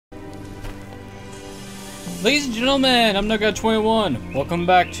Ladies and gentlemen, I'm Nugget21. Welcome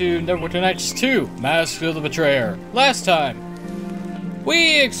back to Neverwinter Nights 2, Mask of the Betrayer. Last time,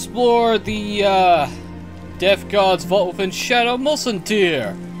 we explored the Death God's vault within Shadow Mulsantir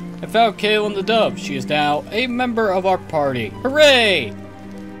and found Kaylin the Dove. She is now a member of our party. Hooray!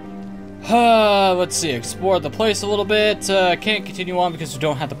 Let's see, explore the place a little bit. Can't continue on because we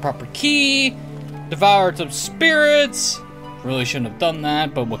don't have the proper key. Devoured some spirits. Really shouldn't have done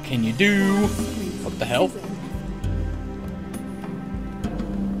that, but what can you do? What the hell?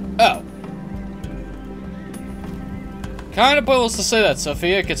 Oh. Kinda pointless to say that,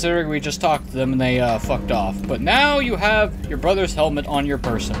 Sophia, considering we just talked to them and they fucked off. But now you have your brother's helmet on your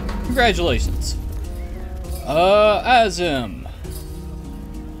person. Congratulations. Azim.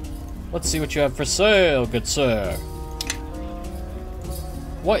 Let's see what you have for sale, good sir.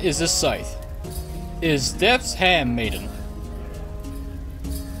 What is this scythe? Is Death's Handmaiden.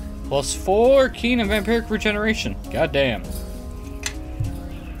 +4 keen and vampiric regeneration. Goddamn.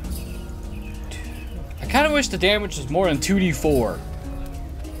 I kind of wish the damage was more than 2d4.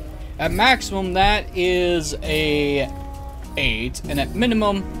 At maximum, that is a 8, and at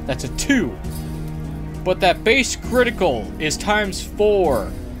minimum, that's a 2. But that base critical is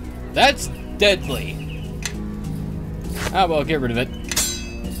 ×4. That's deadly. Ah, well, get rid of it.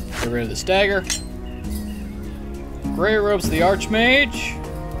 Get rid of the stagger. Grey robes of the Archmage.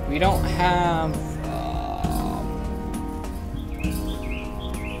 We don't have.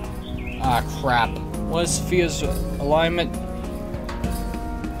 Crap. What is Sophia's alignment?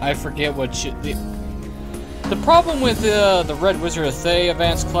 I forget what she. The problem with the Red Wizard of Thay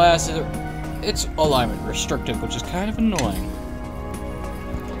advanced class is it's alignment restrictive, which is kind of annoying.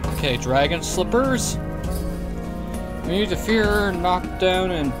 Okay, dragon slippers. We need to fear,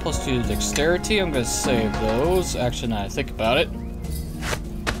 knockdown, and +2 dexterity. I'm gonna save those. Actually, now I think about it.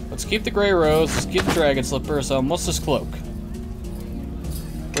 Let's keep the gray rose. Let's keep the dragon slippers. What's this cloak?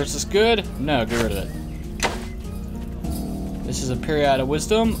 Is this good? No, get rid of it. This is a period of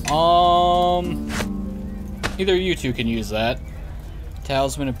wisdom. Either you two can use that.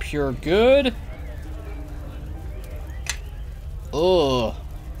 Talisman of pure good. Ugh.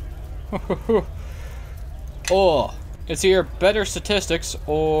 Oh, it's either better statistics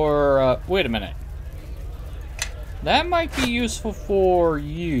or wait a minute. That might be useful for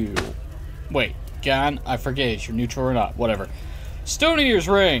you. Wait, Gan, I forget if you're neutral or not. Whatever. Stone Eater's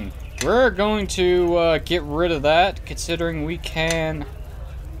Ring. We're going to get rid of that, considering we can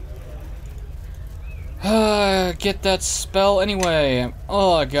get that spell anyway.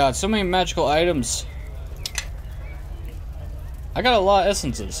 Oh god, so many magical items. I got a lot of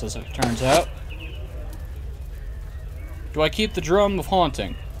essences, as it turns out. Do I keep the Drum of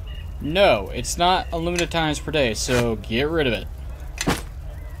Haunting? No, it's not unlimited times per day, so get rid of it.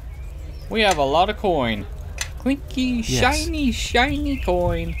 We have a lot of coin. Clinky, shiny, shiny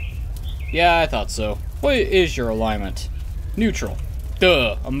coin. Yeah, I thought so. What is your alignment? Neutral.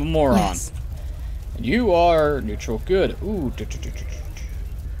 Duh, I'm a moron. Yes. And you are neutral. Good. Ooh.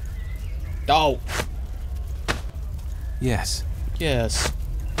 Oh. Yes. Yes.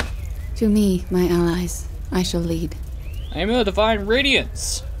 To me, my allies, I shall lead. Amulet of Divine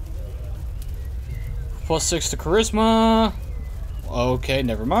Radiance. +6 to Charisma. Okay,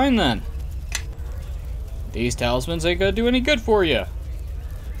 never mind then. These talismans ain't gonna do any good for you.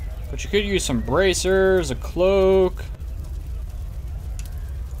 But you could use some bracers, a cloak,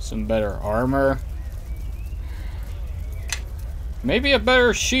 some better armor. Maybe a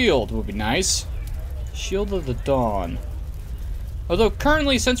better shield would be nice. Shield of the Dawn. Although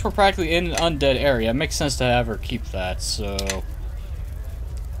currently, since we're practically in an undead area, it makes sense to have her keep that, so...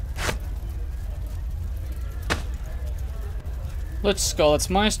 Let's go. It's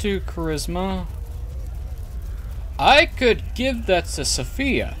 -2 charisma. I could give that to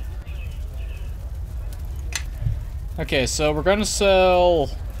Sophia. Okay, so we're gonna sell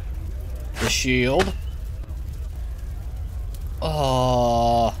the shield.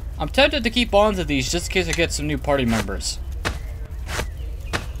 I'm tempted to keep on to these just in case I get some new party members.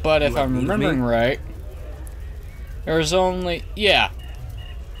 But if I'm remembering right, there's only... Yeah.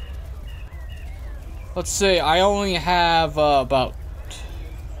 Let's say I only have about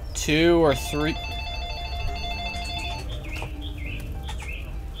 2 or 3...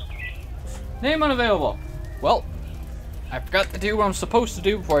 Name unavailable. Well, I forgot to do what I'm supposed to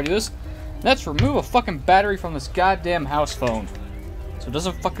do before I do this. That's remove a fucking battery from this goddamn house phone. So it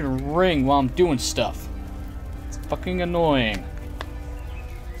doesn't fucking ring while I'm doing stuff. It's fucking annoying.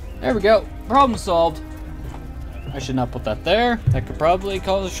 There we go. Problem solved. I should not put that there. That could probably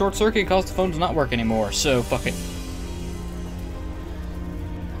cause a short circuit and cause the phone to not work anymore. So, fuck it.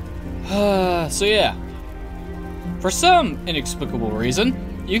 So yeah. For some inexplicable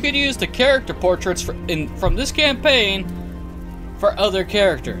reason, you could use the character portraits from this campaign for other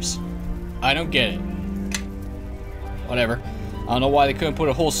characters. I don't get it. Whatever. I don't know why they couldn't put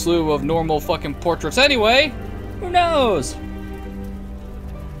a whole slew of normal fucking portraits anyway. Who knows?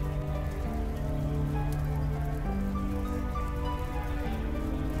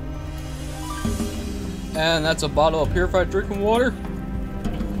 And that's a bottle of purified drinking water.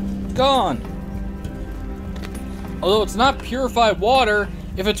 Gone. Although it's not purified water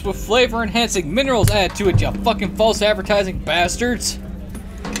if it's with flavor enhancing minerals added to it, you fucking false advertising bastards.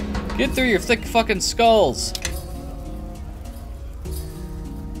 Get through your thick fucking skulls.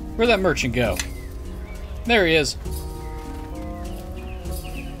 Where'd that merchant go? There he is.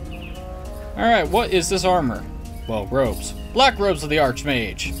 Alright, what is this armor? Well, robes. Black robes of the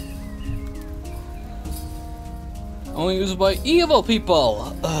Archmage. Only used by evil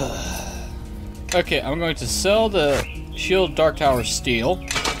people. Ugh. Okay, I'm going to sell the Shield Dark Tower Steel.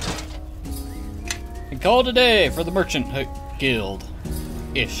 And call it a day for the Merchant Guild.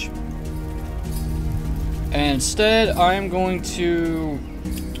 Ish. And instead, I'm going to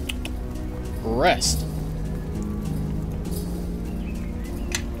rest.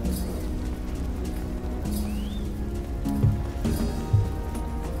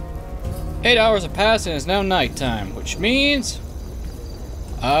 Eight hours have passed and it's now nighttime, which means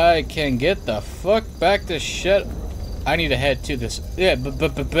I can get the fuck back to shit. I need to head to this. Yeah,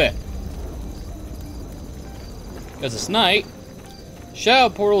 because it's night,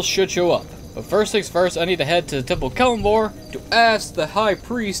 shadow portals should show up. But first things first, I need to head to the Temple of Kellenvor to ask the High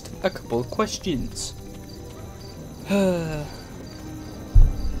Priest a couple of questions.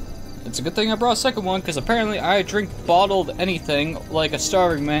 It's a good thing I brought a second one, because apparently I drink bottled anything like a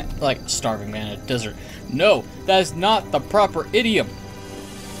starving man in a desert. No, that is not the proper idiom.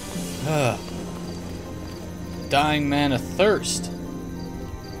 Dying man of thirst.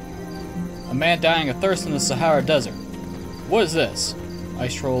 A man dying of thirst in the Sahara Desert. What is this?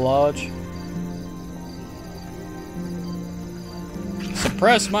 Ice Troll Lodge?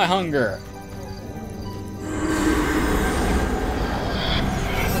 Suppress my hunger.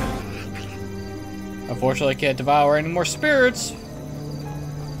 Unfortunately, I can't devour any more spirits.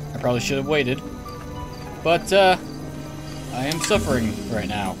 I probably should have waited. But, I am suffering right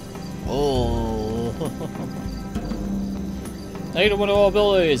now. Oh. Negative one of all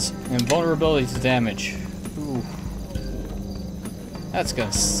abilities and vulnerability to damage. Ooh. That's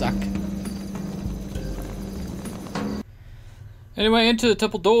gonna suck. Anyway, into the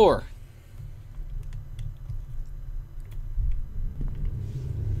temple door.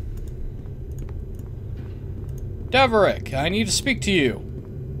 Daverick, I need to speak to you.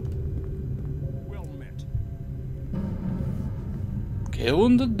 Well met.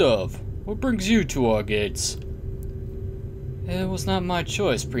 Galen the Dove, what brings you to our gates? It was not my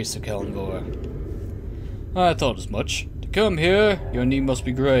choice, Priest of Kellenvor. I thought as much. To come here, your need must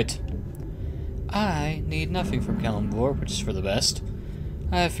be great. I need nothing from Kellenvor, which is for the best.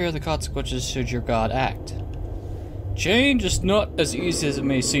 I fear the consequences should your god act. Change is not as easy as it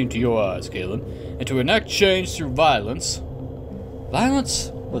may seem to your eyes, Galen, and to enact change through violence.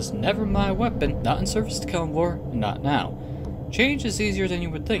 Violence was never my weapon, not in service to Kellenvor, and not now. Change is easier than you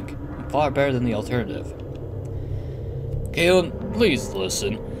would think, and far better than the alternative. Galen, please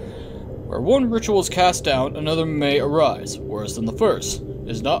listen. Where one ritual is cast down, another may arise, worse than the first. It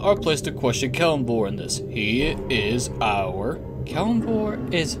is not our place to question Kellenvor in this. He is our...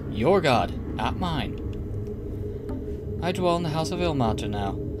 Kellenvor is your god, not mine. I dwell in the House of Ilmater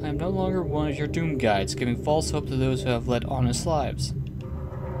now. I am no longer one of your doom guides, giving false hope to those who have led honest lives.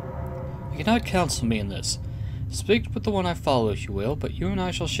 You cannot counsel me in this. Speak with the one I follow if you will, but you and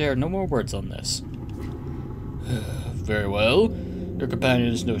I shall share no more words on this. Very well. Your companion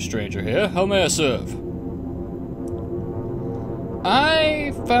is no stranger here. How may I serve?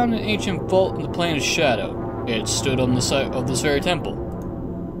 I found an ancient vault in the Plane of Shadow. It stood on the site of this very temple.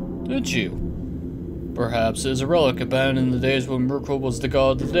 Did you? Perhaps it is a relic abandoned in the days when Murkul was the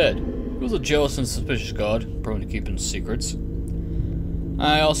god of the dead. He was a jealous and suspicious god, prone to keeping secrets.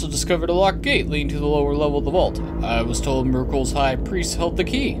 I also discovered a locked gate leading to the lower level of the vault. I was told Murkul's high priest held the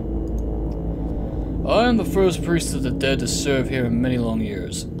key. I am the first priest of the dead to serve here in many long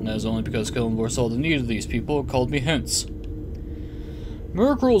years, and that is only because Kellenvor saw the need of these people and called me hence.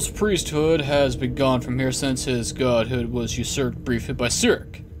 Murkul's priesthood has been gone from here since his godhood was usurped briefly by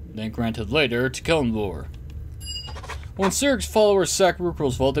Cyric, then granted later to Kellenvor. When Cyric's followers sacked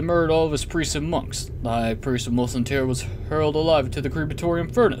Murkul's vault, they murdered all of his priests and monks. The high priest of Mulsantir was hurled alive into the crematorium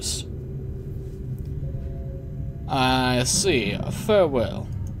furnace. I see. Farewell.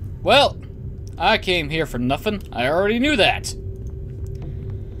 Well, I came here for nothing. I already knew that.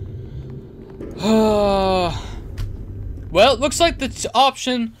 Well, it looks like the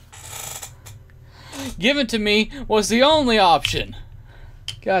option given to me was the only option.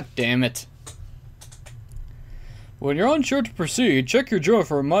 God damn it. When you're unsure to proceed, check your journal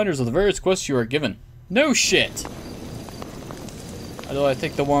for reminders of the various quests you are given. No shit. Although I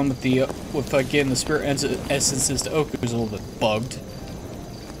think the one with the getting the spirit essences to Oku is a little bit bugged.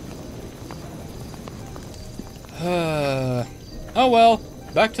 Oh well,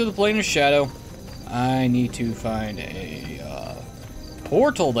 back to the plane of shadow. I need to find a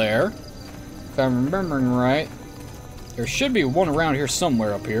portal there. If I'm remembering right, there should be one around here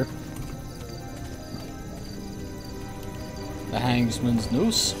somewhere up here. The Hangsman's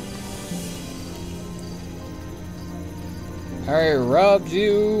Noose. I robbed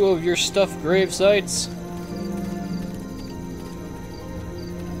you of your stuffed grave sites.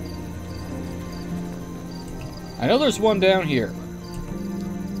 I know there's one down here.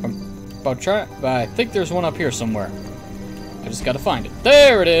 But I think there's one up here somewhere. I just gotta find it.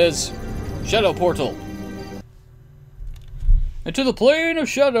 There it is! Shadow portal. Into the plane of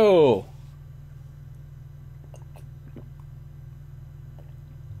shadow.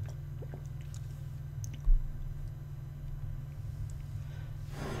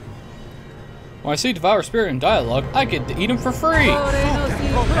 When I see Devour Spirit in dialogue, I get to eat him for free!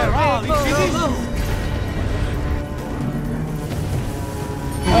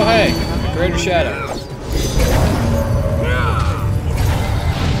 Oh hey, Greater Shadow.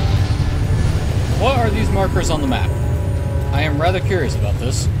 What are these markers on the map? I am rather curious about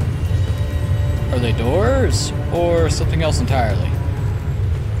this. Are they doors, or something else entirely?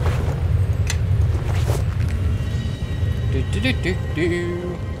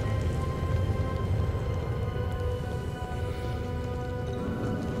 Do.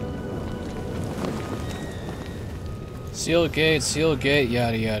 Seal gate,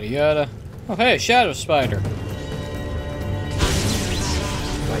 yada yada yada. Oh hey, Shadow Spider.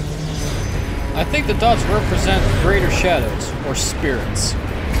 I think the dots represent greater shadows, or spirits.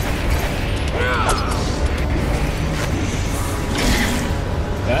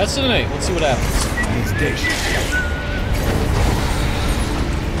 That's an 8. Let's see what happens.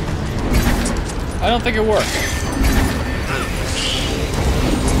 I don't think it worked.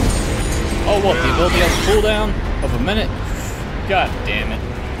 Oh what, the ability has a cooldown of a minute? God damn it.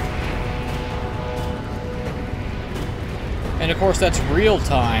 And of course that's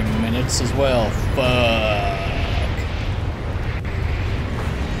real-time minutes as well. Fuck.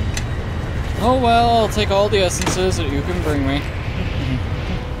 Oh well, I'll take all the essences that you can bring me.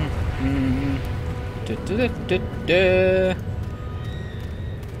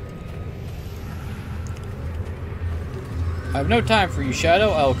 I have no time for you,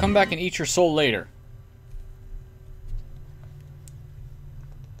 Shadow. I will come back and eat your soul later.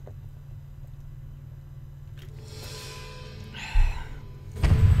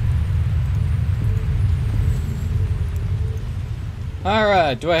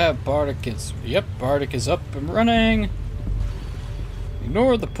 Alright, do I have Bardic? Yep, Bardic is up and running.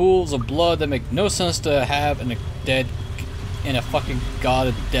 Ignore the pools of blood that make no sense to have in a fucking God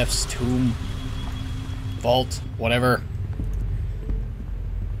of Death's tomb. Vault, whatever.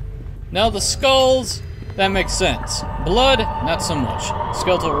 Now the skulls, that makes sense. Blood, not so much.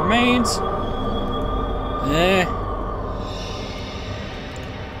 Skeletal remains,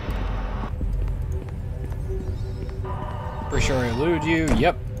 Pretty sure I eluded you,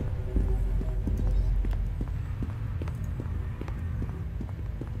 yep.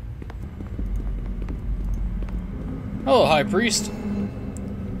 Hello, High Priest.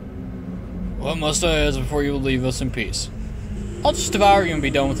 What must I ask before you will leave us in peace? I'll just devour you and be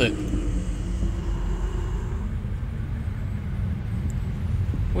done with it.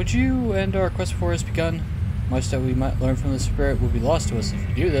 Would you end our quest before it's begun? Much that we might learn from the spirit will be lost to us if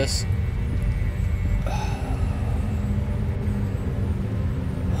you do this.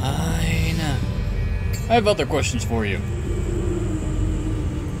 Fine. I have other questions for you.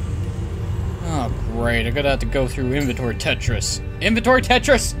 Oh great, I'm gonna have to go through inventory Tetris. Inventory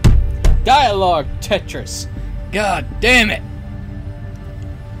Tetris? Dialogue Tetris. God damn it.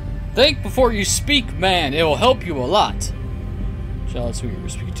 Think before you speak, man. It will help you a lot. Charlotte's who you were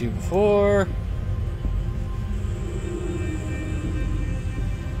speaking to before.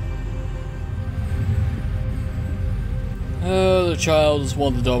 The child is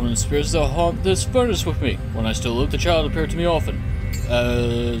one of the dominant spirits that haunt this furnace with me. When I still lived, the child appeared to me often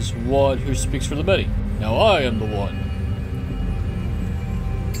as one who speaks for the many. Now I am the one.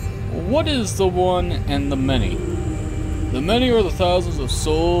 What is the one and the many? The many are the thousands of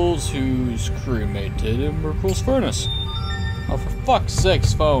souls whose cremated in Merkel's furnace. Oh, for fuck's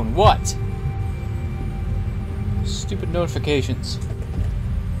sakes, phone. What? Stupid notifications.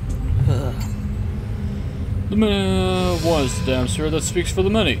 The many. One is the damn spirit that speaks for the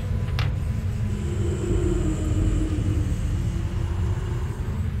many.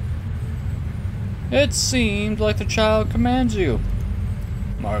 It seemed like the child commands you.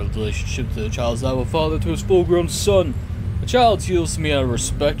 My relationship to the child is that of a father to his full-grown son. The child yields to me out of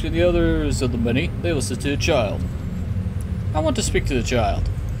respect, and the others of the many, they listen to the child. I want to speak to the child.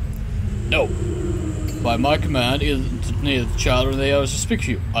 No. By my command, neither the child or the others to speak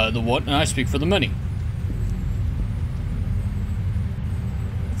to you. I am the one, and I speak for the many.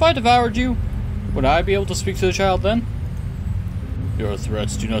 If I devoured you, would I be able to speak to the child then? Your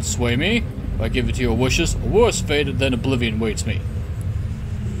threats do not sway me. If I give it to your wishes, a worse fate than oblivion waits me.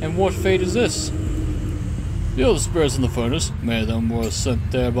 And what fate is this? The other spirits in the furnace, many of them were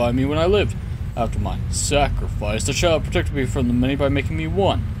sent there by me when I lived. After my sacrifice, the child protected me from the many by making me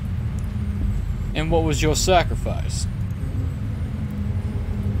one. And what was your sacrifice?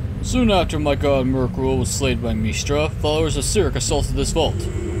 Soon after my god Merkul was slain by Mistra, followers of Cyric assaulted this vault.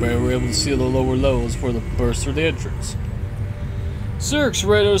 They were able to seal the lower levels before the burst through the entrance. Cyric's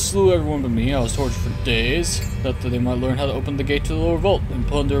raiders slew everyone but me. I was tortured for days, that they might learn how to open the gate to the lower vault and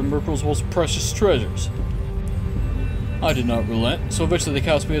plunder Merkul's most precious treasures. I did not relent, so eventually they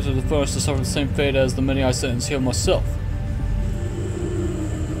cast me into the furnace to suffer the same fate as the many I sentenced here myself.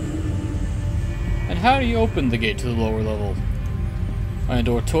 And how do you open the gate to the lower level? I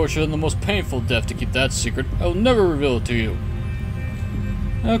endure torture and the most painful death to keep that secret. I will never reveal it to you.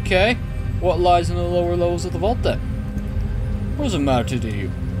 Okay, what lies in the lower levels of the vault then? What does it matter to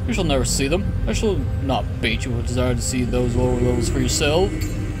you? You shall never see them. I shall not bait you with a desire to see those lower levels for yourself.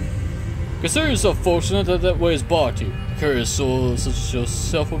 Consider yourself fortunate that that way is barred to you. A curious soul such as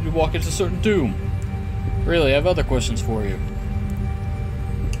yourself will be walking to certain doom. Really, I have other questions for you.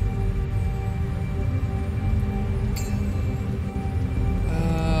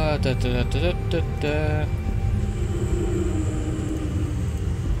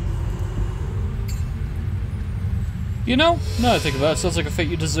 You know, now I think about it, sounds like a fate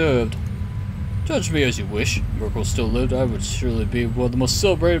you deserved. Judge me as you wish. If Merkel still lived, I would surely be one of the most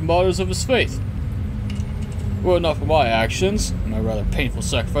celebrated martyrs of his faith. Were it not for my actions, and my rather painful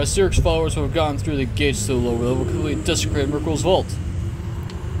sacrifice, Cyric's followers would have gone through the gates to the lower level, completely desecrated Merkel's vault.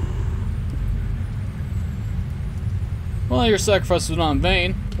 Well, your sacrifice was not in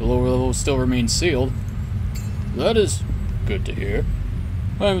vain. The lower level will still remain sealed. That is good to hear.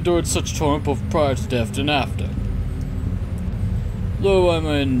 I have endured such torment both prior to death and after. Though I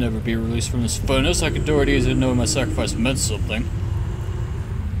may never be released from this furnace, I could endure it easily knowing my sacrifice meant something.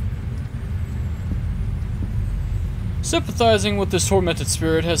 Sympathizing with this tormented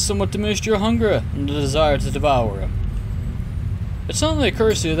spirit has somewhat diminished your hunger and the desire to devour him. It suddenly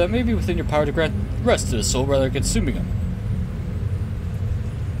occurs to you that it may be within your power to grant rest to his soul rather than consuming him.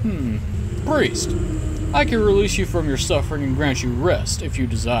 Priest, I can release you from your suffering and grant you rest if you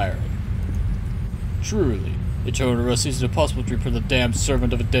desire it. Truly, eternal rest is impossible to for the damned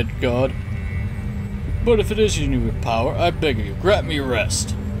servant of a dead god. But if it is in your power, I beg of you, grant me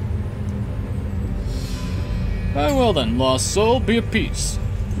rest. Very well then, lost soul, be at peace.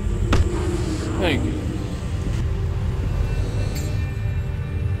 Thank you.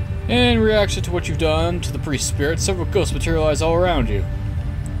 In reaction to what you've done to the priest spirit, several ghosts materialize all around you.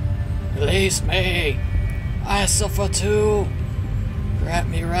 Release me! I suffer too! Grant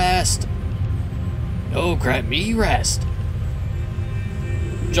me rest! No, grant me rest!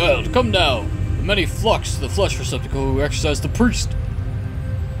 Child, come now! The many flocks to the flesh receptacle who exercise the priest!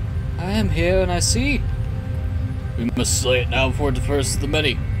 I am here and I see. We must slay it now before it differs the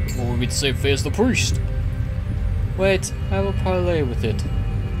many, before we meet the same fate as the priest. Wait, I will parley with it.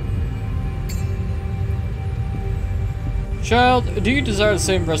 Child, do you desire the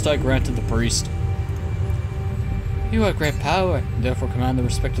same rest I granted the priest? You have great power, and therefore command the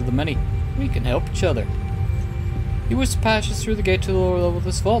respect of the many. We can help each other. You wish to pass us through the gate to the lower level of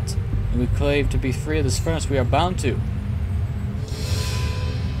this vault, and we crave to be free of this furnace we are bound to.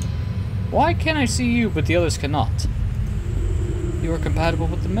 Why can I see you, but the others cannot? You are compatible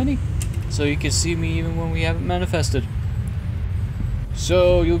with the many, so you can see me even when we haven't manifested.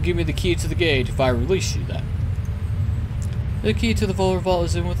 So, you'll give me the key to the gate if I release you then. The key to the lower vault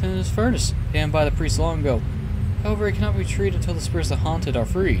is within this furnace, hidden by the priest long ago. However, it cannot retreat until the spirits that haunt it are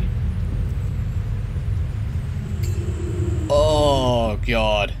free. Oh,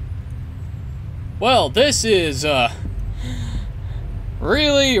 God. Well, this is,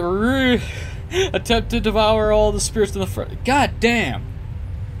 really Attempt to devour all the spirits in the front. God damn.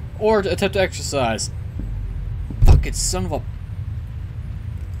 Or attempt to exercise. Fucking son of a...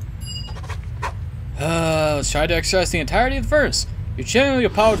 let's try to exercise the entirety of the furnace. You channel your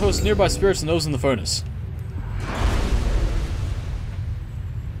power towards nearby spirits and those in the furnace.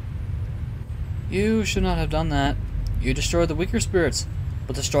 You should not have done that. You destroyed the weaker spirits,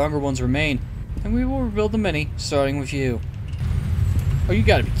 but the stronger ones remain, and we will rebuild the many, starting with you. Oh, you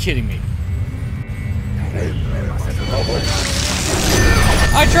gotta be kidding me.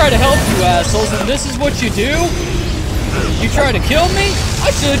 I try to help you assholes, and this is what you do? You try to kill me?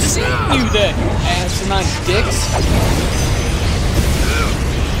 I should have just eaten you then, you asinine dicks.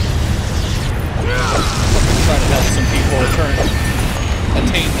 Try to help some people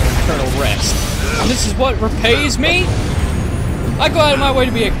attain their eternal rest. And this is what repays me? I go out of my way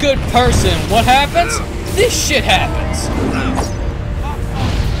to be a good person. What happens? This shit happens.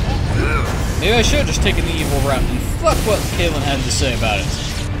 Maybe I should have just taken the evil route and fuck what Caitlin had to say about it.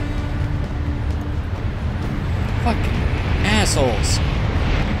 Fucking assholes.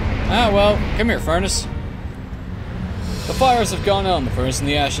 Ah well, come here, furnace. The fires have gone out in the furnace and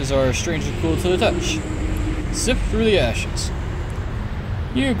the ashes are strangely cool to the touch. Sift through the ashes.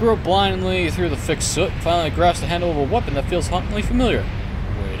 You grope blindly through the thick soot, finally grasp the handle of a weapon that feels hauntingly familiar.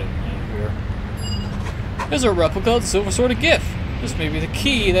 Wait a minute here. There's a replica of the Silver Sword of Gif. This may be the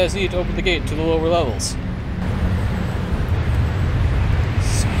key that is needed to open the gate to the lower levels.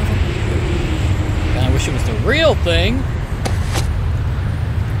 Son of a... I wish it was the real thing.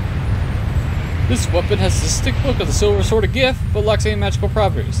 This weapon has the distinct look of the Silver Sword of Gif, but lacks any magical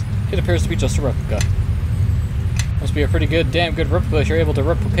properties. It appears to be just a replica. Must be a pretty good, damn good replica if you're able to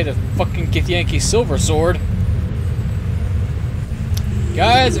replicate a fucking Githyanki Silver Sword.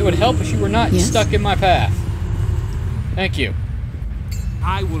 Guys, it would help if you were not stuck in my path. Thank you.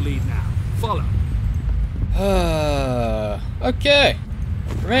 I will lead now. Follow. Okay.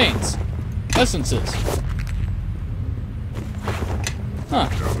 Remains. Essences. Huh.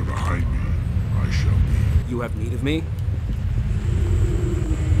 Gather behind me. I shall be. You have need of me?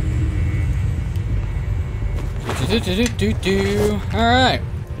 Alright.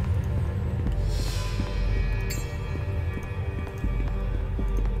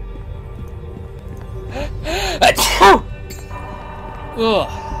 Ugh.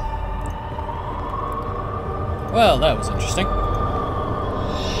 Well, that was interesting.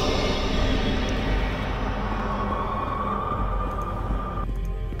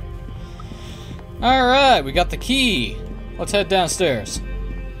 Alright, we got the key. Let's head downstairs.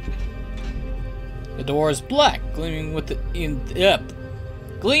 The door is black, gleaming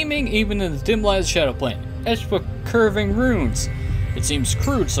gleaming even in the dim light of the shadow plane, etched with curving runes. It seems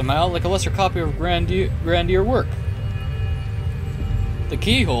crude somehow, like a lesser copy of grandier work. The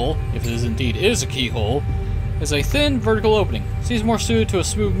keyhole, if it indeed is a keyhole, is a thin vertical opening. Seems more suited to a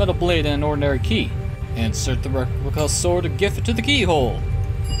smooth metal blade than an ordinary key. Insert the replica sword of Gif into the keyhole.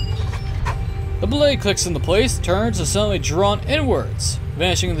 The blade clicks into place, turns, and suddenly drawn inwards,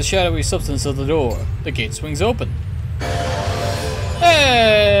 vanishing in the shadowy substance of the door. The gate swings open.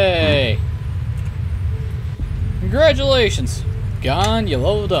 Hey! Congratulations! Gone, you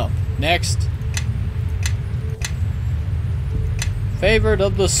leveled up. Next. Favored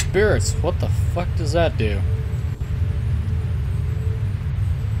of the spirits. What the fuck does that do?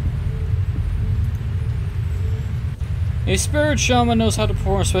 A spirit shaman knows how to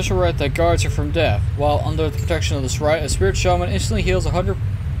perform a special rite that guards her from death. While under the protection of this rite, a spirit shaman instantly heals 100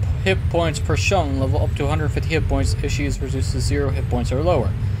 hit points per shaman level up to 150 hit points if she is reduced to 0 hit points or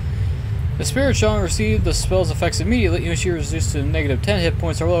lower. The spirit shaman receives the spell's effects immediately if she is reduced to negative 10 hit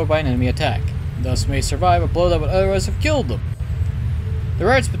points or lower by an enemy attack. Thus may survive a blow that would otherwise have killed them. The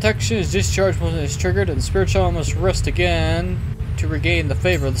rite's protection is discharged when it is triggered, and the spirit shaman must rest again to regain the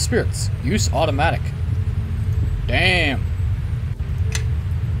favor of the spirits. Use automatic. Damn.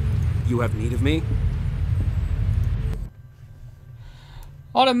 You have need of me?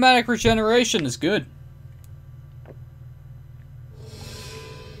 Automatic regeneration is good.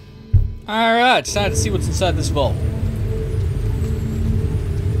 Alright, it's time to see what's inside this vault.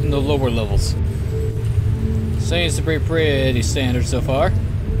 In the lower levels. Seems to be pretty standard so far.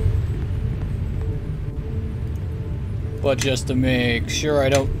 But just to make sure I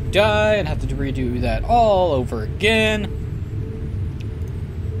don't die and have to redo that all over again.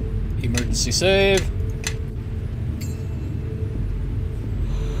 Emergency save.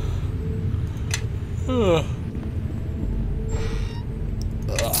 Ugh.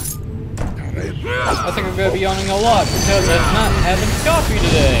 I think I'm going to be yawning a lot because I've not had any coffee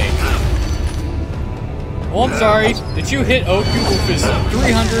today. Oh, I'm sorry. Did you hit Oku with his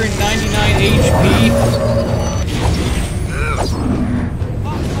 399 HP?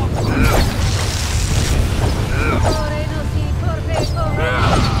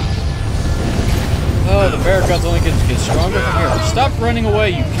 Oh, the bear gods only get stronger from here. Stop running away,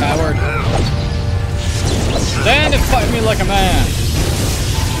 you coward. Stand and fight me like a man.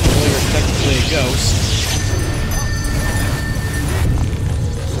 Well, you're technically a ghost.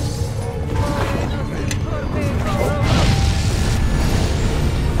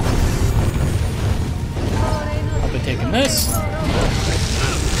 I'll be taking this.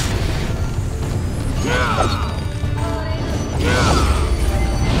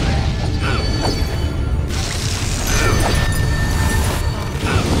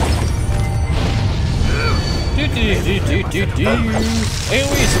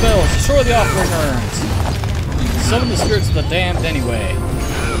 AoE spells, destroy the offering urns. Summon the spirits of the damned anyway.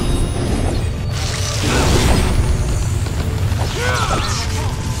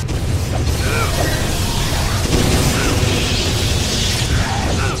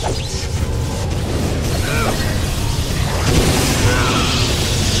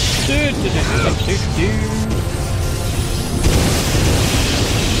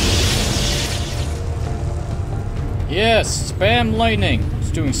 Yes, spam lightning. It's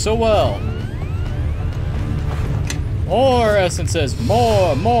doing so well. More essence says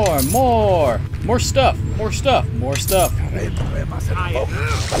more. More stuff.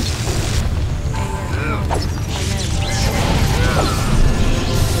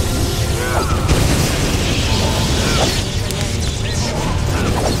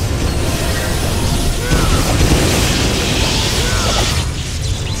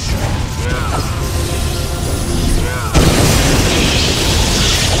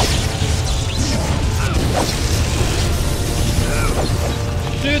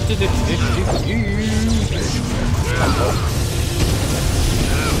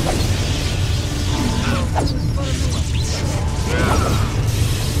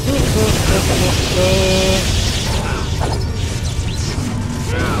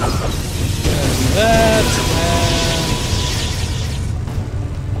 That and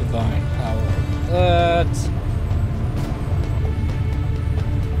divine power. That.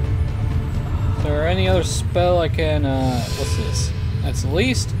 Is there any other spell I can? What's this? That's the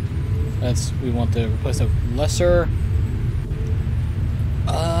least. That's we want to replace a lesser.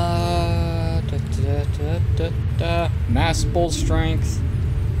 Mass bolt strength.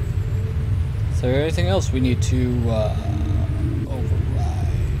 Is there anything else we need to override?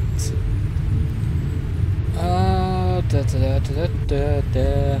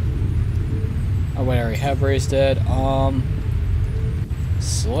 Oh wait, I already have raised dead.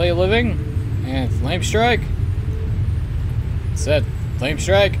 Slay living and flame strike. Said flame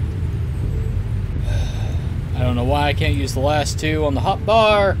strike. I don't know why I can't use the last two on the hot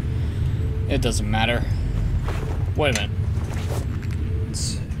bar. It doesn't matter. Wait a minute.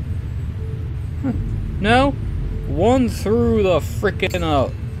 No? One through the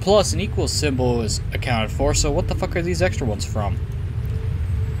frickin' plus and equal symbol is accounted for, so what the fuck are these extra ones from?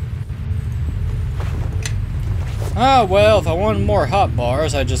 Ah, well, if I wanted more hot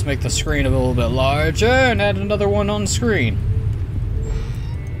bars, I'd just make the screen a little bit larger and add another one on the screen.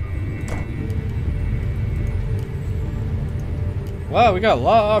 Wow, we got a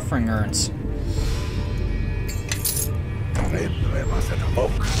lot of offering urns.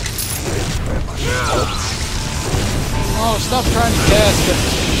 Oh, stop trying to cast it.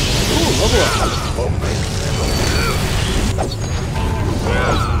 Ooh, level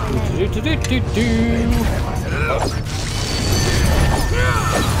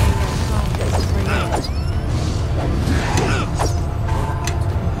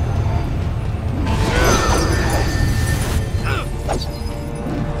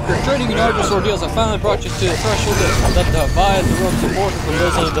After trading in arduous ordeals, I finally brought you to the threshold that divides the realms of mortal from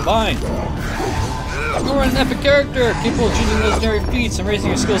those of the divine. You are an epic character, capable of choosing legendary feats and raising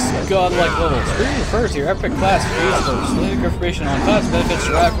your skills to godlike levels. Freely refer to your epic class feats for specific information on class benefits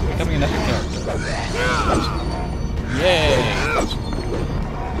derived from becoming an epic character. Yay!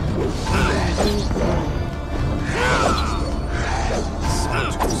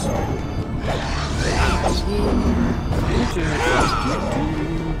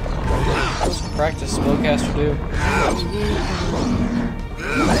 What's the practice spellcaster do?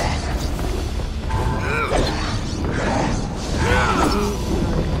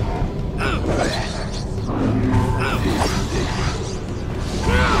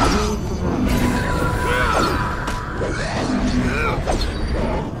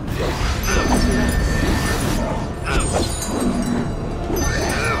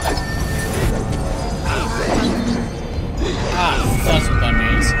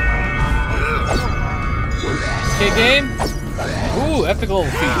 epic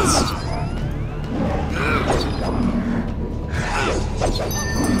little feats.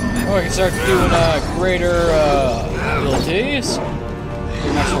 Oh, I can start doing greater abilities.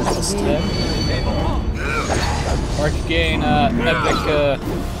 Next one plus 10. Or I could gain epic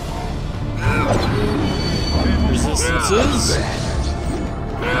resistances.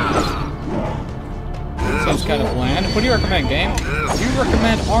 Seems kind of bland. What do you recommend, game? Do you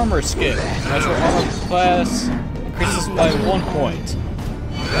recommend armor skin? Natural armor class increases by 1 point.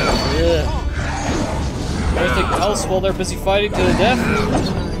 Everything else while they're busy fighting to the death?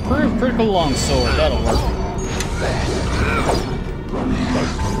 Critical longsword, that'll work.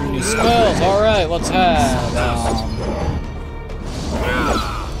 3 new spells, alright, let's have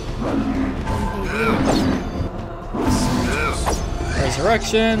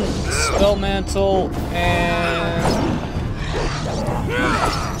Resurrection, Spell Mantle, and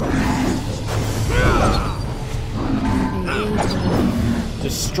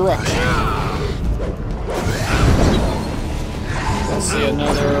Destruction. Let's see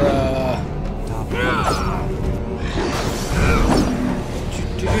another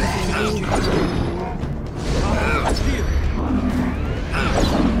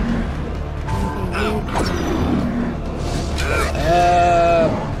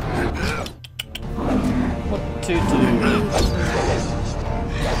what to do?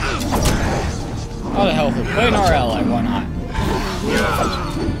 How the hell if we play our ally, why not?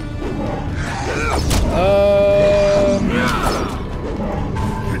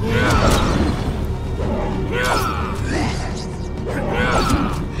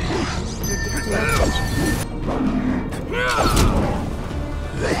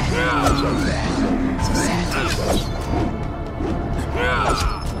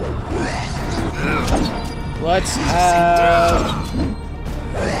 Let's have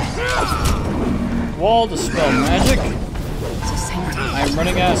Wall to spell magic. I'm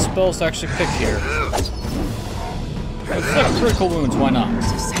running out of spells to actually pick here. Let's have critical wounds, why not?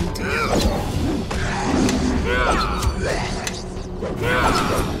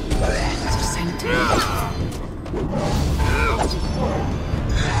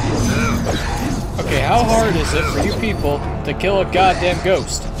 Okay, how hard is it for you people to kill a goddamn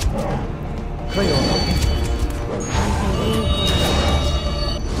ghost?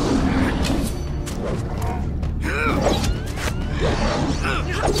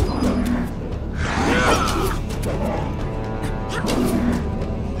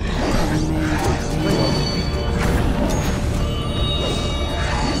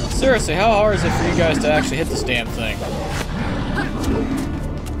 Seriously, how hard is it for you guys to actually hit this damn thing?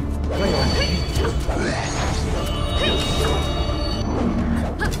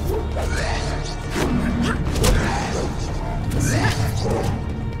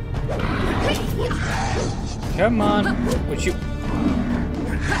 Come on, would you?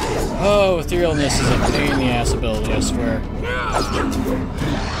 Oh, etherealness is a pain in the ass ability, I swear.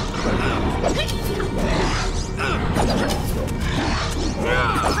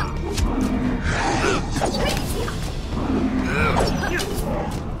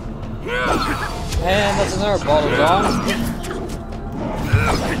 And that's another bottle gone.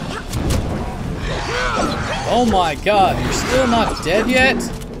 Oh my god, you're still not dead yet?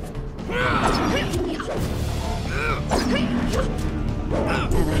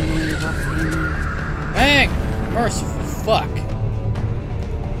 Dang! Merciful fuck.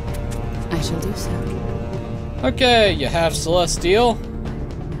 I shall do so. Okay, you have Celestial.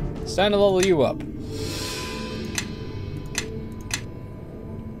 It's time to level you up.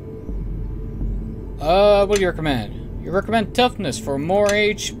 What do you recommend? You recommend toughness for more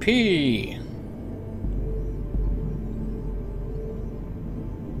HP.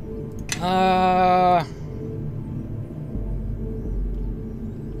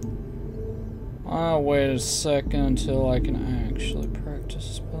 I'll wait a second until I can actually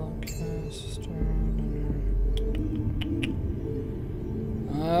practice spellcaster.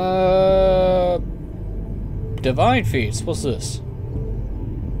 Divine Feats, what's this?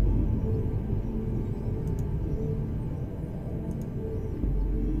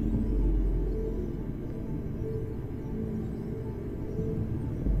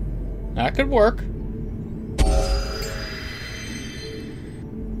 That could work.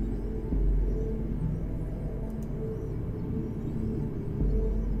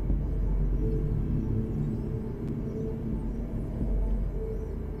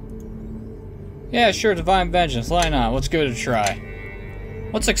 Yeah, sure, Divine Vengeance, why not? Let's give it a try.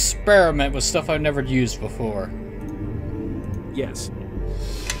 Let's experiment with stuff I've never used before. Yes.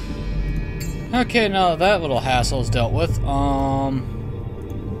 Okay, now that little hassle is dealt with,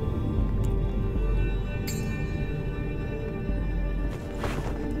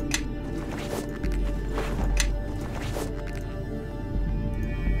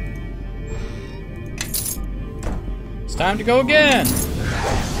 Time to go again.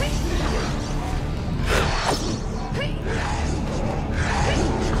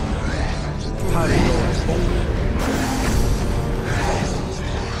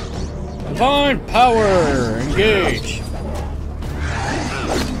 Divine power, engage.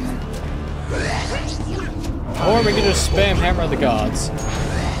 Or we can just spam Hammer of the Gods.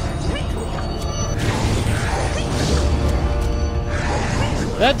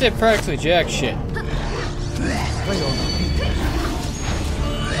 That did practically jack shit.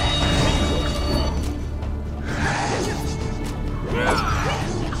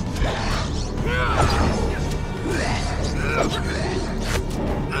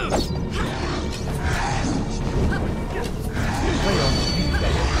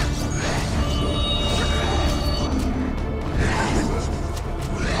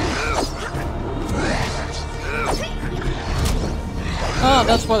 Ah,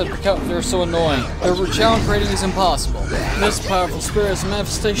 that's why they're so annoying. Their challenge rating is impossible. This powerful spirit is a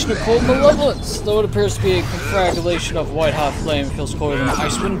manifestation of cold malevolence, though it appears to be a conflagration of white-hot flame and feels colder than an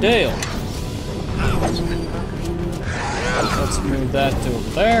Icewind Dale. Let's move that to over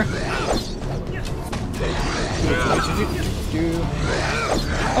there.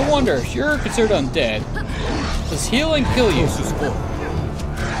 I wonder, if you're considered undead, does healing kill you?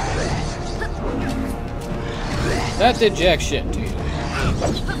 That did jack shit to you.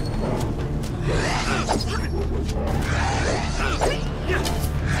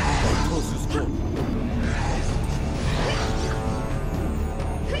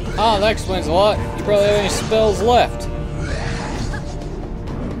 Ah, that explains a lot. You probably have any spells left.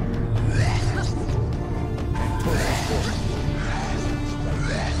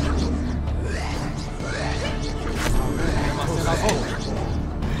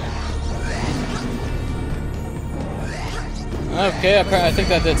 Okay, I think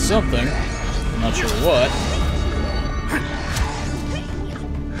that did something. I'm not sure what.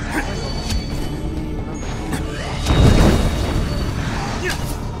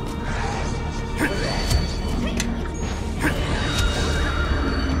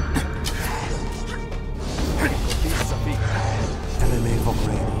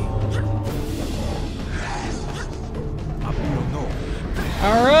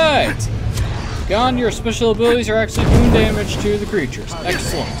 Alright! Gone, your special abilities are actually doing damage to the creatures.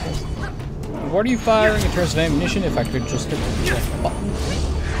 Excellent. What are you firing in terms of ammunition? If I could just hit the check button.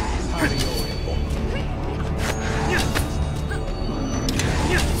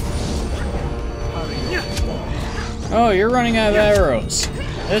 Oh, you're running out of arrows.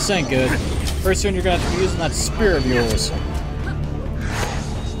 This ain't good. Pretty soon you're gonna have to be using that spear of yours.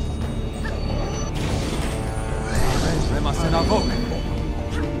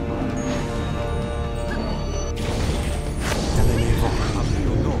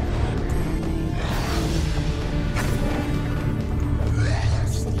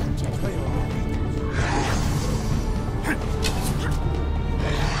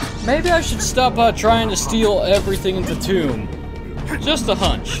 Maybe I should stop trying to steal everything in the tomb. Just a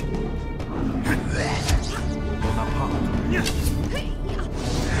hunch.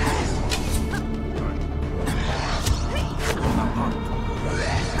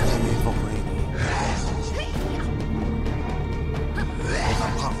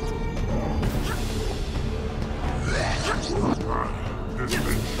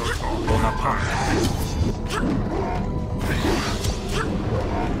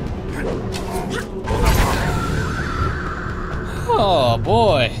 Oh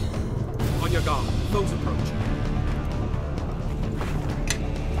boy. On your guard. Foes approach.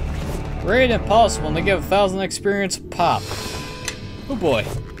 Great impossible, and they give 1,000 experience pop. Oh boy.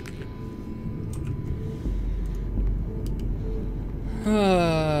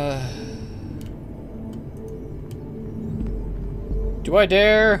 Do I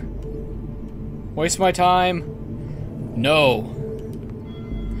dare waste my time? No.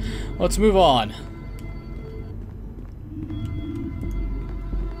 Let's move on.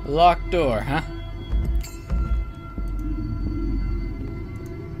 Locked door, huh?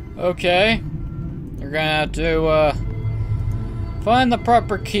 Okay. You're gonna have to, find the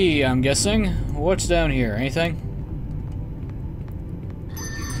proper key, I'm guessing. What's down here? Anything?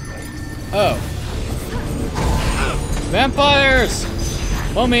 Oh. Vampires!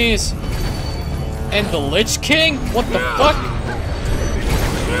 Mummies! And the Lich King? What the fuck?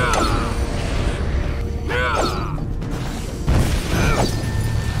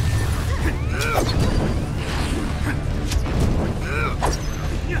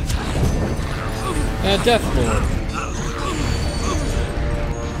 Yeah, definitely.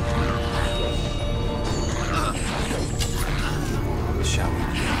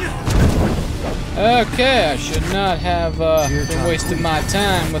 Okay, I should not have been wasting my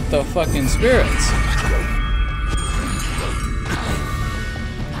time with the fucking spirits.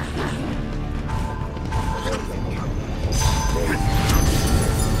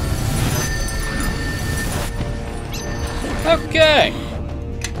 Okay.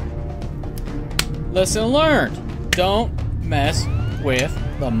 Lesson learned. Don't mess with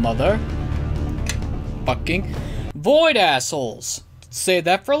the mother fucking void assholes. Save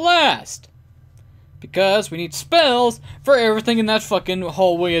that for last. Because we need spells for everything in that fucking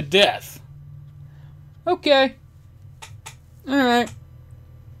hallway of death. Okay. Alright.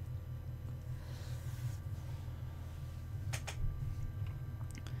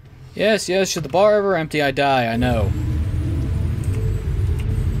 Yes, yes, should the bar ever empty, I die, I know.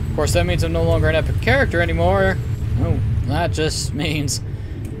 Of course, that means I'm no longer an epic character anymore. Oh, that just means...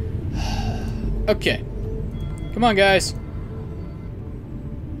 Okay. Come on, guys.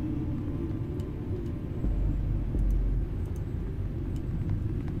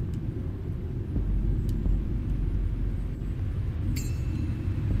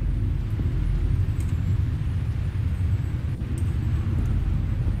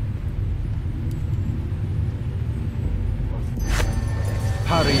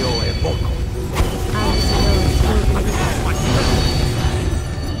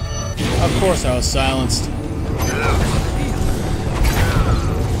 Of course I was silenced.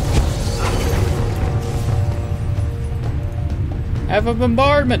 Have a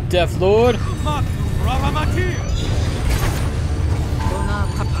bombardment, Death Lord.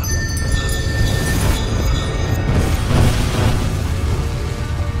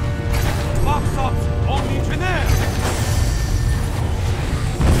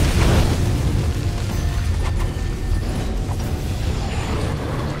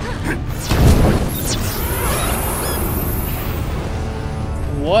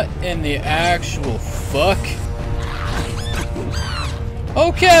 What in the actual fuck?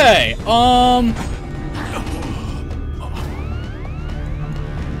 Okay, why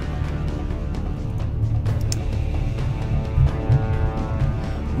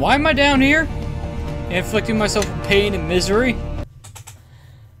am I down here? Inflicting myself with pain and misery?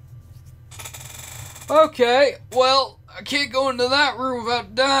 Okay, well, I can't go into that room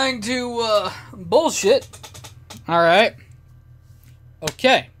without dying to, bullshit. Alright.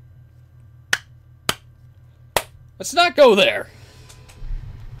 Okay. Let's not go there.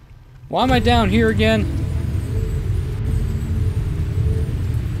 Why am I down here again?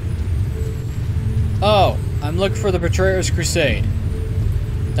 Oh, I'm looking for the Betrayer's Crusade.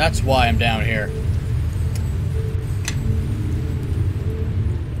 That's why I'm down here.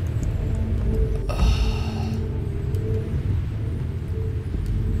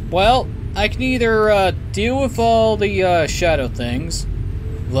 Well, I can either deal with all the shadow things,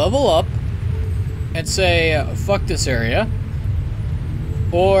 level up, and say, fuck this area,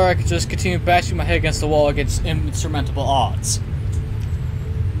 or I could just continue bashing my head against the wall against insurmountable odds.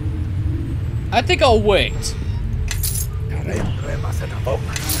 I think I'll wait.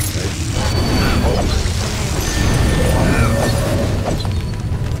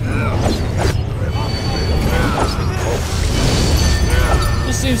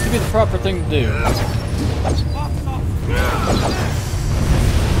 This seems to be the proper thing to do.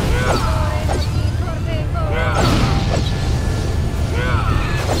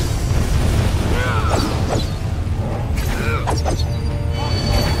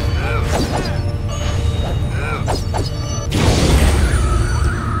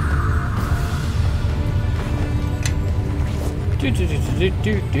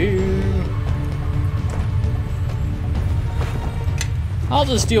 I'll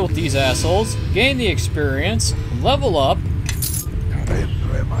just deal with these assholes, gain the experience, level up.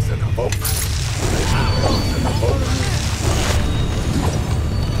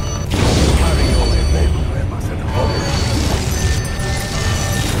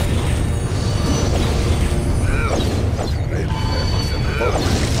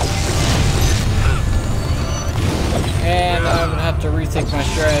 And I'm gonna have to rethink my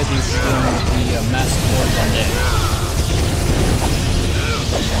strategy for the massive war one day.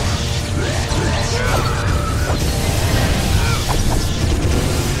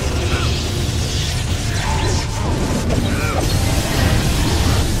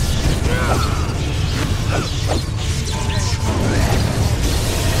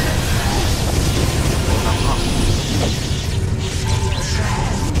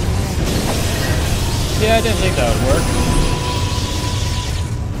 Yeah, I didn't think that would work.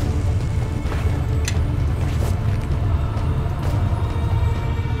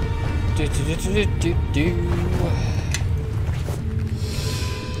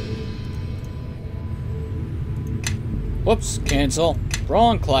 Whoops, cancel.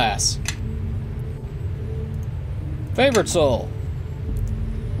 Wrong class. Favorite soul.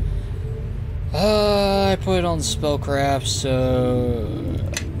 I put it on spellcraft, so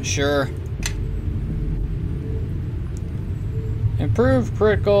sure. Improved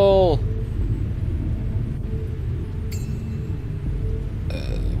critical.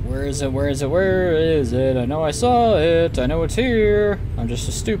 Where is it? Where is it? Where is it? I know I saw it. I know it's here. I'm just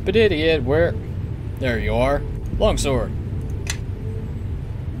a stupid idiot. Where? There you are. Longsword.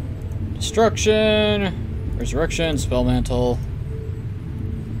 Destruction. Resurrection. Spell mantle.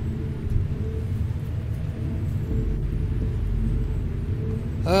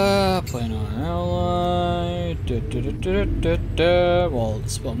 Playing on an ally. Wall of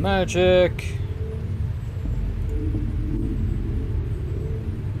spell magic.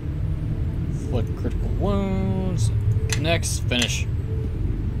 Inflict critical wounds. Next, finish.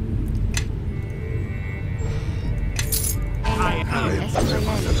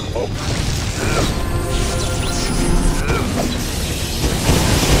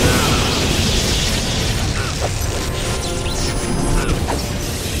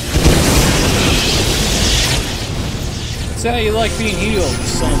 That's how you like being healed, you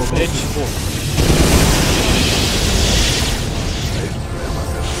son of a bitch.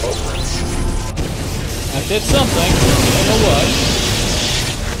 I did something. I don't know what.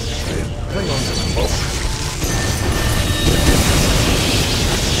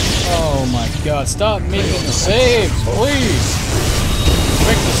 Oh my god, stop making the saves, please!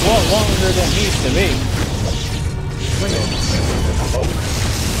 Make this a lot longer than it needs to be.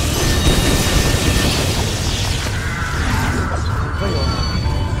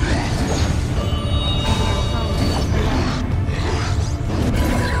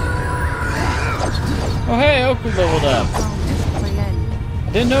 Oh hey, Oakley leveled up. I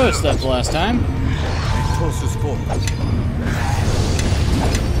didn't notice that the last time.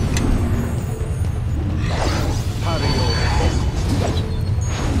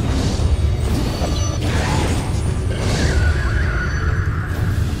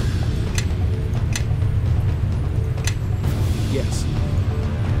 Yes.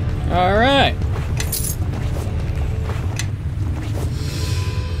 Alright.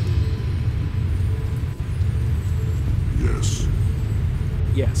 Yes.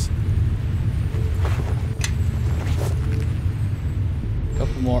 Yes.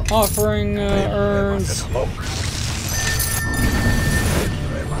 Couple more offering urns.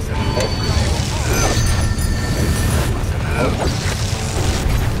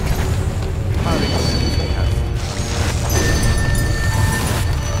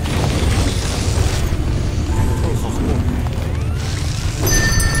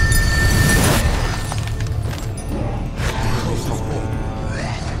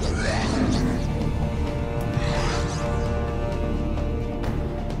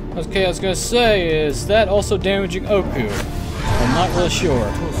 Okay, I was gonna say, is that also damaging Oku? I'm not really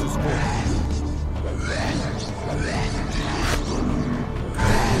sure.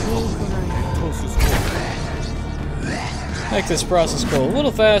 Make this process go a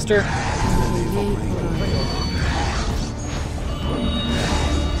little faster.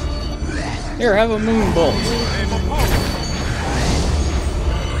 Here, have a moon bolt.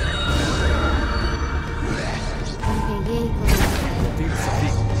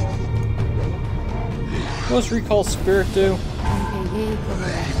 What's recall spirit do?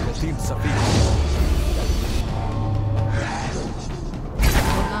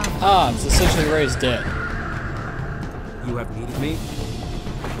 Ah, it's essentially raised dead. You have need of me?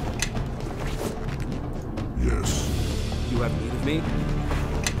 Yes. You have need of me?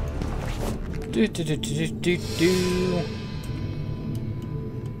 Do do do do do do.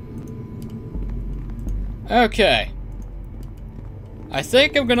 Okay. I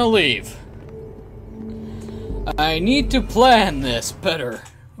think I'm gonna leave. I need to plan this better.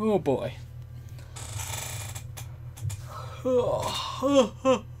 Oh boy.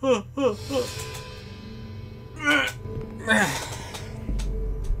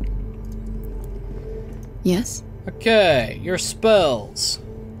 Yes? Okay, your spells.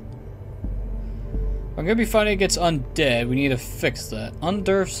 I'm gonna be fighting against undead. We need to fix that.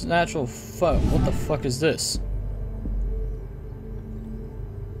 Undeath's natural foe. What the fuck is this?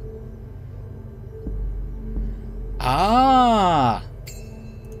 Ah!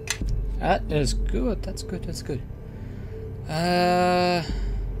 That is good. That's good. That's good.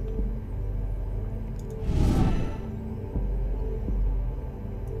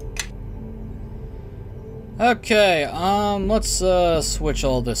 Okay, let's switch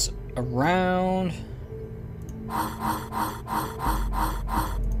all this around.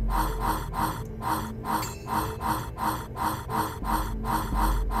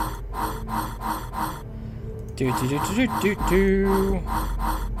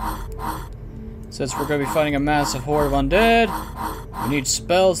 Since we're gonna be fighting a massive horde of undead, we need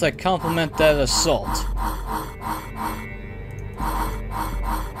spells that complement that assault.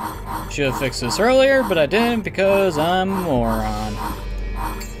 Should have fixed this earlier, but I didn't because I'm a moron.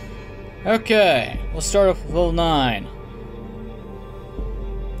 Okay, we'll start off with level 9.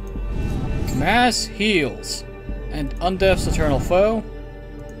 Mass heals and undeath's eternal foe.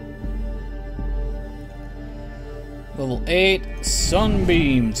 Level 8,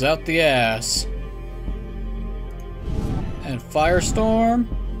 sunbeams out the ass. And firestorm.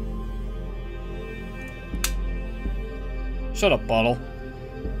 Shut up, bottle.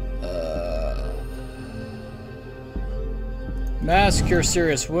 Mass cure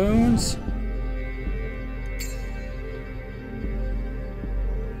serious wounds.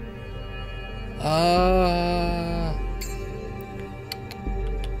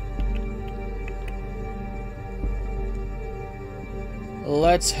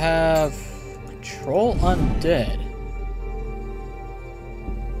 Let's have control undead.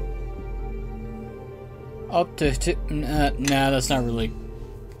 Up to nah, that's not really.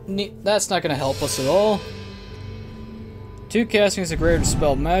 That's not gonna help us at all. 2 castings of greater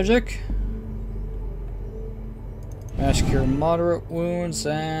dispel magic. Mass cure moderate wounds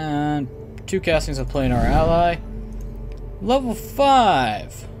and 2 castings of planar ally. Level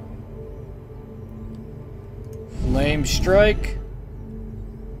 5. Flame strike.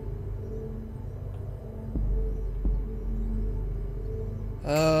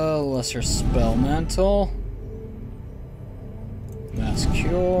 Lesser spell mantle. Mass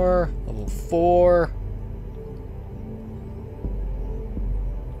cure. Level 4.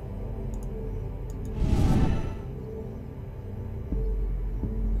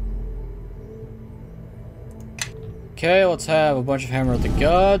 Okay, let's have a bunch of Hammer of the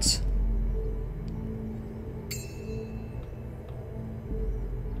Gods.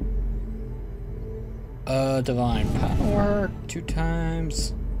 Divine Power, 2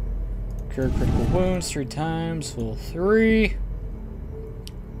 times. Cure critical wounds, 3 times. Level 3.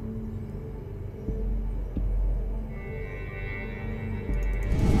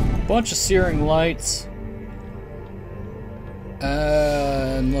 Bunch of Searing Lights.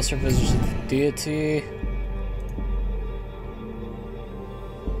 And Lesser Visage of the Deity.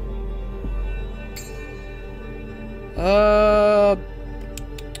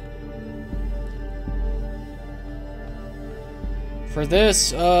 For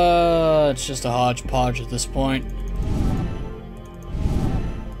this, it's just a hodgepodge at this point.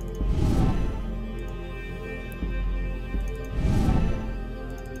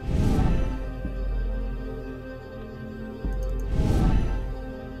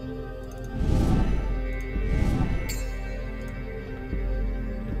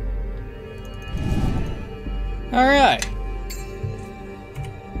 Alright.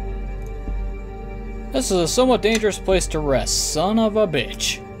 This is a somewhat dangerous place to rest, son of a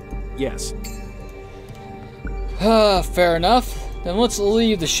bitch. Yes. Fair enough. Then let's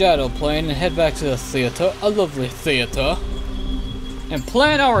leave the shadow plane and head back to the theater, a lovely theater, and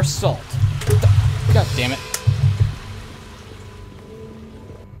plan our assault. God damn it.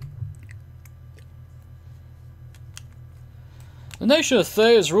 The nation of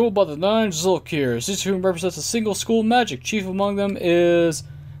Thay is ruled by the 9 Zulkirs, each of whom represents a single school of magic. Chief among them is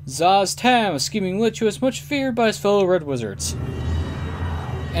Zaz Tam, a scheming lich who is much feared by his fellow Red Wizards.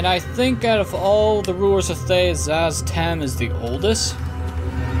 And I think out of all the rulers of Thay, Zaz Tam is the oldest.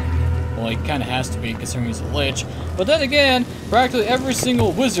 Well, he kind of has to be, considering he's a lich. But then again, practically every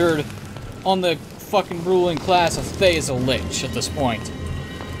single wizard on the fucking ruling class of Thay is a lich at this point.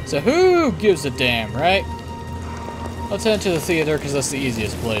 So who gives a damn, right? Let's head to the theater, because that's the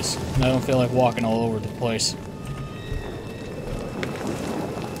easiest place. And I don't feel like walking all over the place.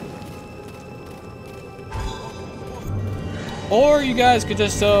 Or you guys could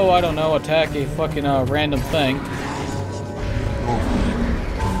just, I don't know, attack a fucking random thing.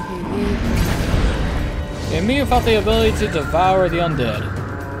 And me without the ability to devour the undead.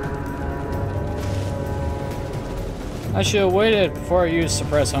 I should have waited before I used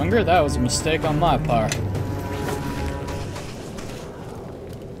Suppress Hunger. That was a mistake on my part.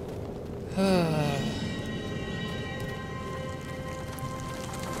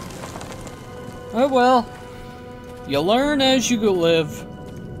 Oh well. You learn as you go live.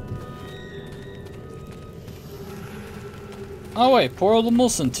 Oh wait, poor old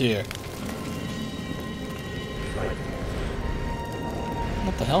Mulsantir.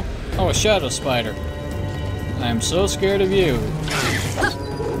 What the hell? Oh, a shadow spider. I am so scared of you.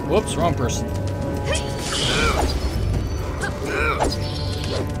 Whoops, wrong person.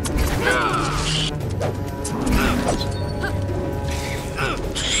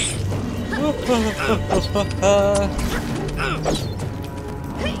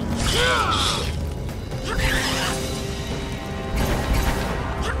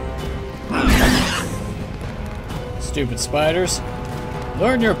 Stupid spiders.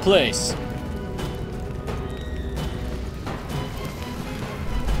 Learn your place.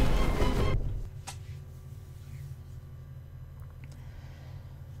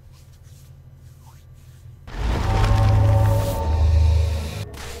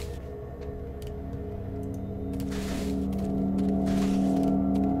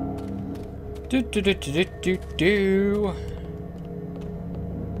 Do do do do do do.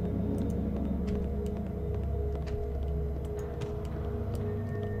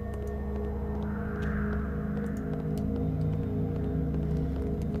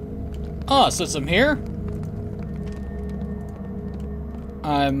 Ah, since I'm here,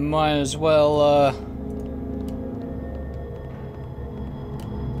 I might as well,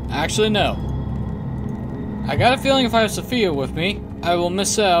 actually, no. I got a feeling if I have Sophia with me, I will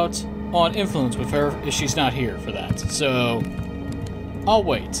miss out on influence with her if she's not here for that. So, I'll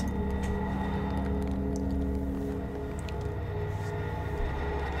wait.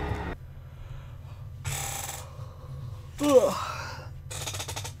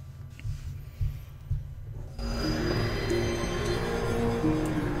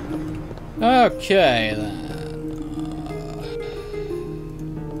 Okay, then.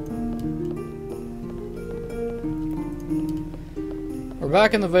 We're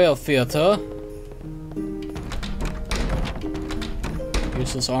back in the Veil Theater.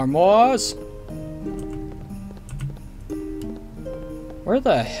 Useless armoires. Where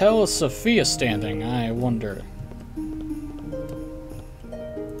the hell is Sophia standing, I wonder?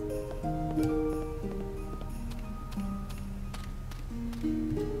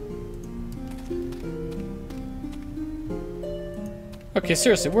 Okay,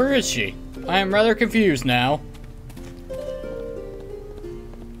 seriously, where is she? I am rather confused now.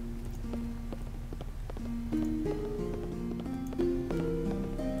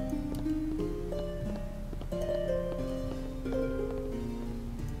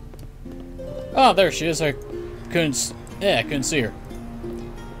 Oh, there she is. I couldn't see her.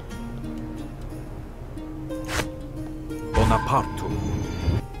 Bonaparte.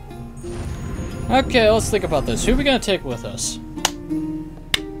 Okay, let's think about this. Who are we gonna take with us?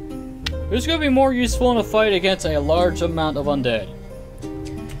 Who's gonna be more useful in a fight against a large amount of undead?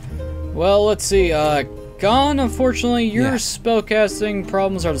 Well, let's see. Gon, unfortunately, your spellcasting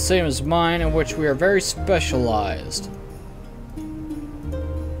problems are the same as mine, in which we are very specialized.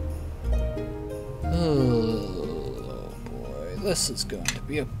 Oh boy, this is going to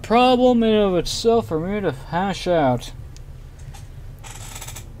be a problem in and of itself for me to hash out.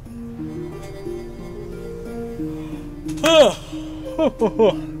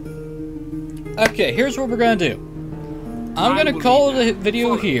 Okay, here's what we're gonna do. I'm gonna call the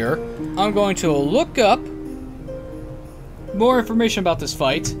video here. I'm going to look up more information about this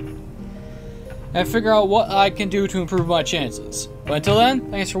fight and figure out what I can do to improve my chances. But until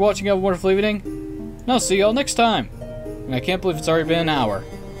then, thanks for watching. Have a wonderful evening, and I'll see y'all next time. And I can't believe it's already been an hour.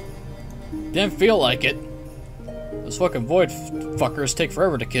 Didn't feel like it. Those fucking void fuckers take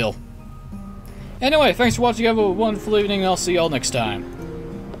forever to kill. Anyway, thanks for watching. Have a wonderful evening, and I'll see y'all next time.